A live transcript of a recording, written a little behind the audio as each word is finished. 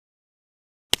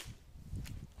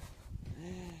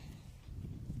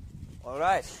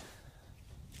Alright.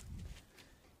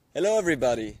 Hello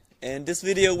everybody. In this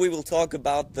video we will talk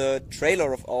about the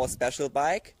trailer of our special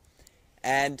bike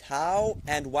and how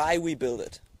and why we build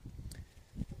it.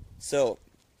 So,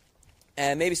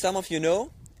 maybe some of you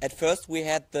know, at first we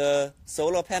had the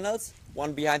solar panels,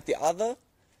 one behind the other,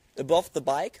 above the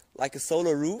bike, like a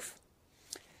solar roof.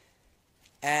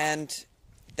 And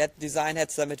that design had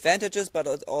some advantages, but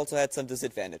it also had some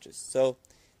disadvantages. So,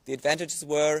 the advantages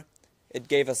were it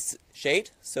gave us shade,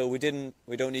 so we don't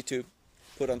need to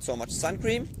put on so much sun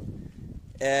cream.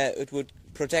 It would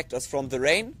protect us from the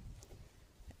rain,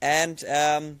 and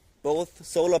both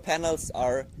solar panels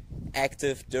are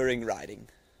active during riding.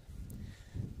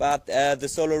 But the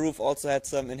solar roof also had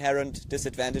some inherent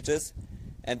disadvantages,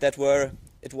 and that were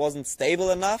it wasn't stable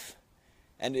enough,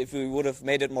 and if we would have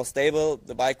made it more stable,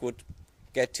 the bike would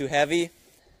get too heavy.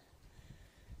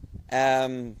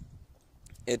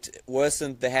 It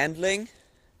worsened the handling.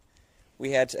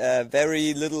 We had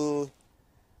very little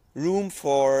room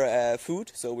for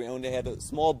food, so we only had a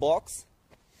small box.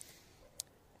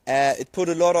 It put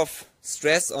a lot of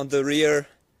stress on the rear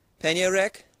pannier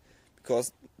rack,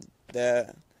 because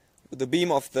the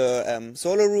beam of the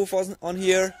solar roof was on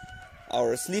here,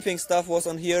 our sleeping stuff was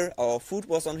on here, our food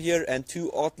was on here, and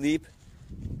two odd-leap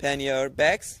pannier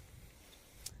bags.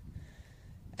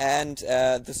 And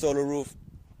the solar roof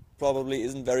probably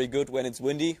isn't very good when it's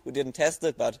windy. We didn't test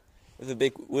it, but if a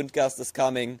big wind gust is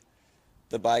coming,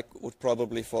 the bike would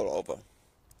probably fall over.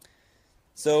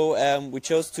 So we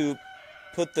chose to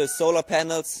put the solar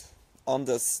panels on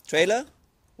this trailer,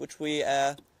 which we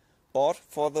bought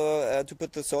for to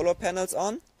put the solar panels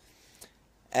on.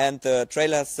 And the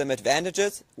trailer has some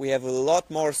advantages. We have a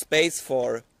lot more space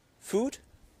for food.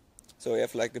 So we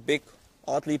have like a big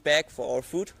oddly bag for our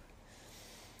food.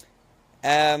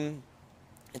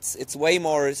 It's way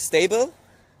more stable,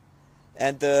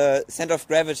 and the center of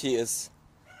gravity is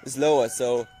lower,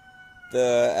 so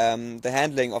the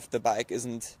handling of the bike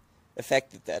isn't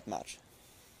affected that much.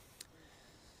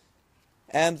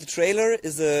 The trailer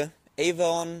is a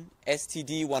Avon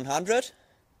STD 100.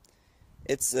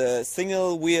 It's a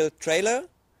single wheel trailer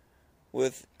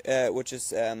with which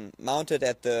is mounted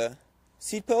at the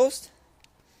seat post,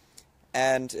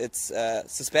 and it's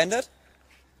suspended.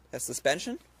 Has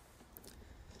suspension.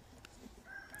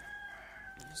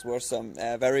 These were some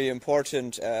very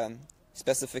important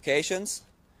specifications.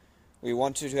 We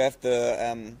wanted to have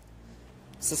the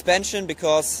suspension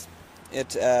because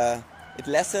it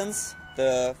lessens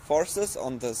the forces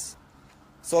on this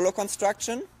solar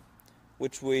construction,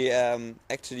 which we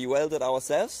actually welded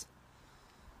ourselves.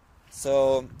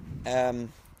 So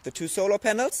the two solar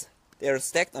panels, they are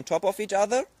stacked on top of each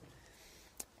other,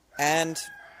 and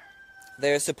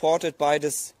they are supported by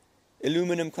this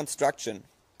aluminum construction.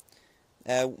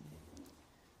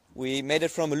 We made it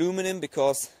from aluminum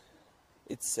because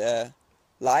it's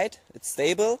light, it's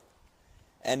stable,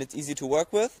 and it's easy to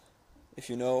work with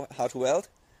if you know how to weld.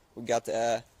 We got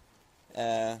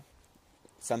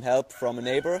some help from a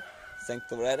neighbor, thanks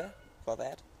to Reda for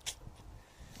that.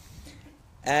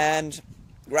 And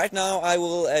right now I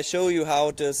will show you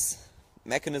how this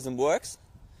mechanism works.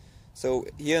 So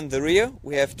here in the rear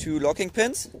we have two locking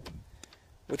pins,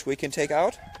 which we can take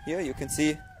out. Here you can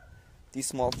see these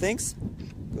small things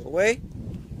go away,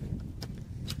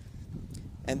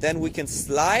 and then we can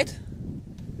slide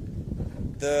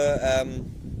the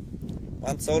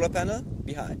one solar panel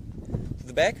behind to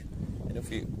the back, and if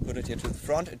we put it here to the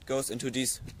front, it goes into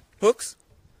these hooks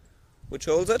which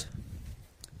holds it.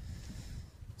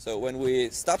 So when we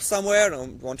stop somewhere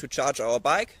and want to charge our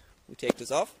bike, we take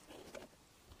this off,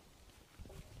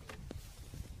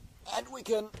 and we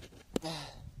can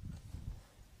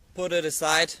put it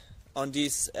aside on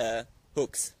these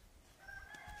hooks,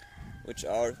 which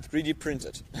are 3D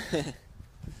printed.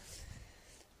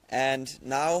 And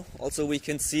now also we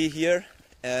can see here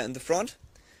in the front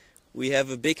we have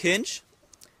a big hinge,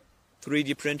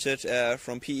 3D printed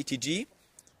from PETG.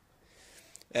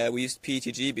 We used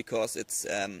PETG because it's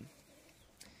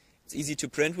easy to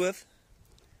print with,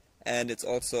 and it's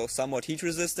also somewhat heat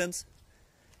resistant.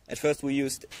 At first we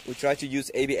tried to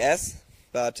use ABS,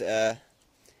 but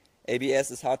ABS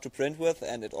is hard to print with,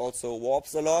 and it also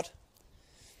warps a lot.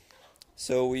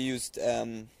 So we used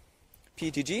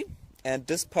PETG, and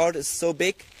this part is so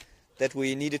big that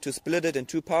we needed to split it in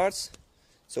two parts.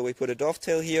 So we put a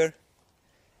dovetail here,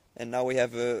 and now we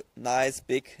have a nice,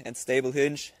 big and stable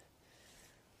hinge.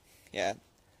 Yeah,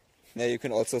 there you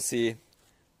can also see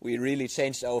we really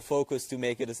changed our focus to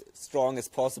make it as strong as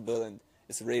possible and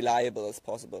as reliable as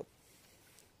possible.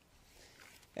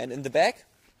 And in the back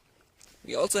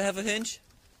we also have a hinge,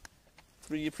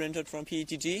 3D printed from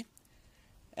PETG,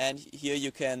 And here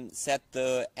you can set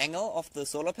the angle of the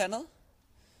solar panel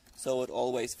so it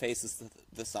always faces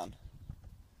the sun.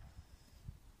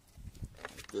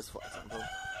 Like this, for example.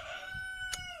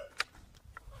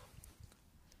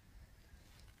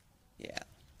 Yeah.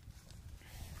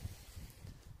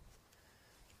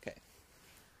 Okay.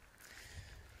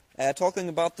 Talking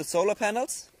about the solar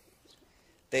panels,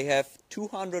 they have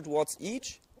 200 watts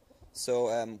each. So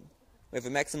we have a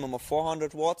maximum of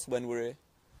 400 watts when we're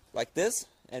like this,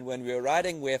 and when we're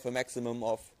riding we have a maximum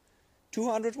of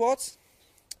 200 watts.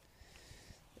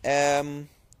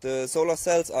 The solar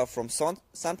cells are from sun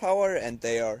power and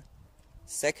they are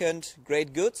second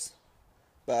grade goods,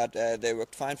 but they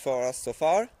worked fine for us so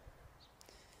far.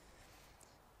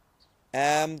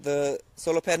 The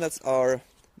solar panels are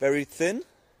very thin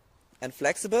and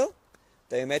flexible.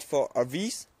 They are made for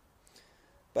RVs,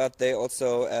 but they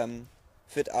also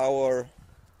fit our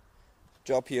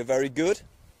job here very good.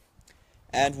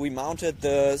 And we mounted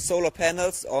the solar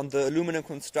panels on the aluminum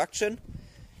construction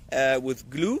with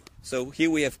glue. So here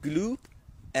we have glue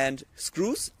and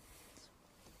screws.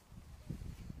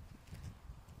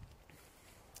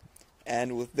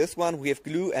 And with this one we have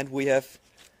glue and we have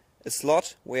a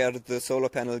slot where the solar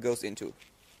panel goes into.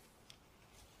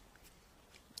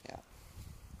 Yeah.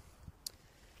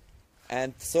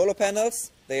 And solar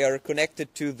panels, they are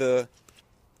connected to the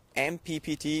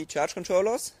mppt charge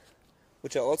controllers,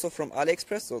 which are also from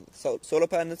AliExpress. So solar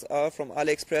panels are from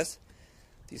AliExpress.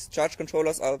 These charge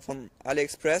controllers are from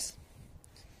AliExpress.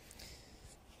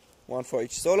 One for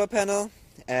each solar panel,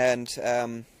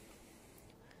 and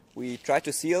we try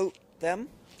to seal them.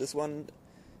 This one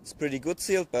is pretty good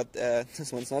sealed, but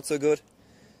this one's not so good.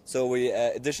 So we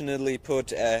additionally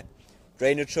put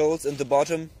drainage holes in the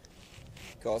bottom,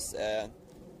 because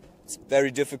it's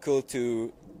very difficult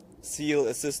to seal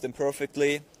a system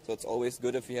perfectly. So it's always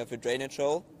good if you have a drainage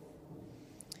hole.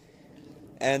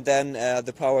 And then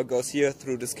the power goes here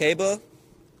through this cable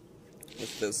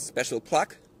with this special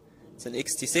plug. It's an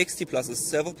XT60 plus a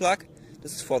servo plug.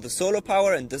 This is for the solar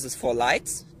power and this is for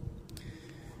lights,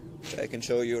 which I can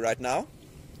show you right now.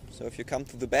 So if you come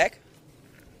to the back,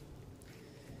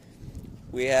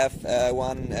 we have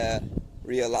one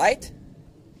rear light.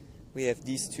 We have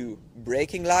these two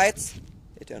braking lights.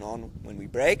 They turn on when we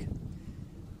brake.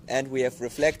 And we have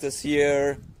reflectors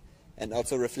here, and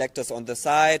also reflectors on the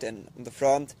side and on the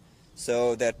front,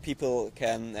 so that people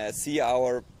can see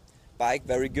our bike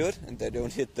very good and they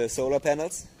don't hit the solar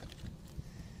panels.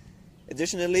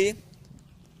 Additionally,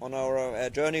 on our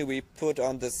journey we put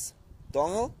on this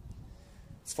dongle.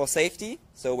 It's for safety,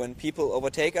 so when people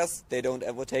overtake us, they don't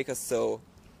overtake us so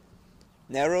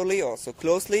narrowly or so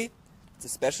closely. It's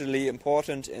especially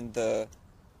important in the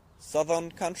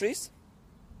southern countries.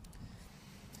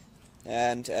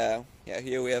 And yeah,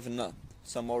 here we have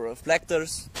some more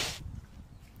reflectors.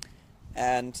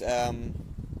 And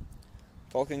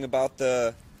talking about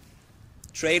the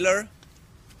trailer,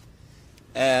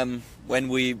 when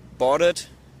we bought it,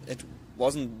 it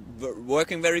wasn't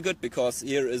working very good because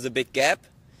here is a big gap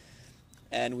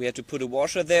and we had to put a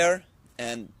washer there,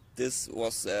 and this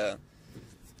was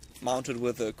mounted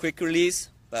with a quick release,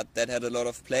 but that had a lot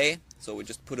of play, so we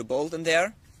just put a bolt in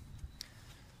there.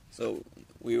 So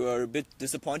we were a bit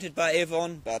disappointed by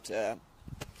Avon, but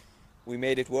we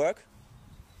made it work.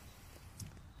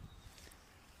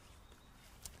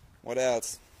 What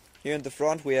else? Here in the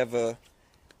front we have a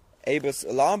ABUS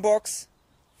alarm box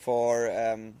for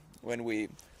when we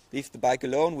leave the bike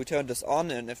alone. We turn this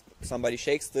on, and if somebody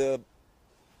shakes the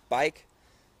bike,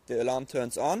 the alarm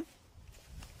turns on.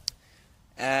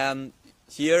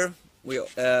 Here we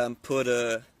put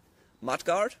a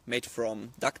mudguard made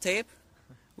from duct tape,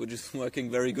 which is working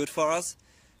very good for us.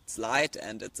 It's light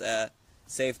and it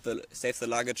saves the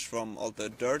luggage from all the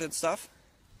dirt and stuff.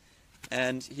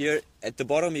 And here at the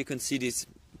bottom you can see these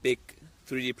big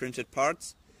 3D printed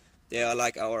parts. They are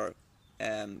like our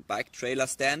bike trailer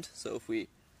stand. So if we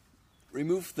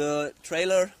remove the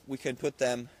trailer, we can put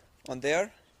them on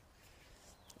there,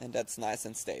 and that's nice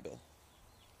and stable.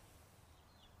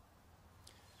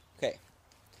 Okay,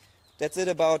 that's it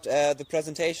about the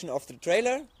presentation of the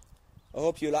trailer. I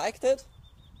hope you liked it.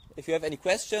 If you have any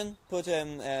question, put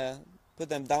them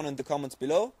down in the comments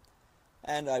below,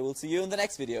 and I will see you in the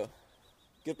next video.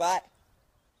 Goodbye.